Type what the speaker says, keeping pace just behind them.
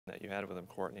that you had with him,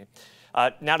 Courtney.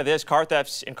 Now to this, car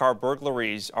thefts and car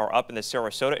burglaries are up in the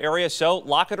Sarasota area, so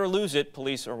lock it or lose it,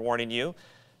 police are warning you.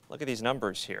 Look at these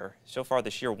numbers here. So far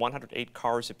this year, 108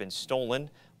 cars have been stolen,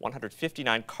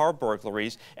 159 car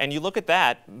burglaries, and you look at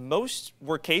that, most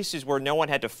were cases where no one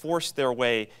had to force their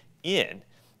way in.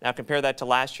 Now compare that to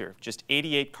last year, just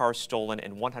 88 cars stolen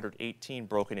and 118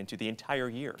 broken into the entire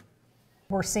year.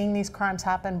 We're seeing these crimes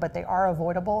happen, but they are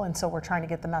avoidable, and so we're trying to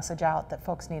get the message out that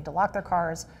folks need to lock their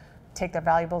cars, take their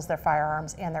valuables, their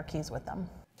firearms, and their keys with them.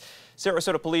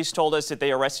 Sarasota police told us that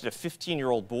they arrested a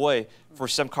 15-year-old boy for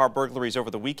some car burglaries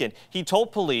over the weekend. He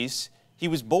told police he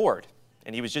was bored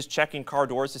and he was just checking car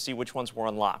doors to see which ones were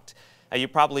unlocked.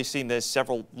 You've probably seen this.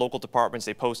 Several local departments,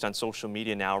 they post on social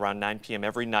media now around 9 p.m.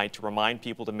 every night to remind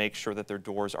people to make sure that their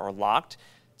doors are locked.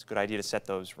 It's a good idea to set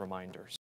those reminders.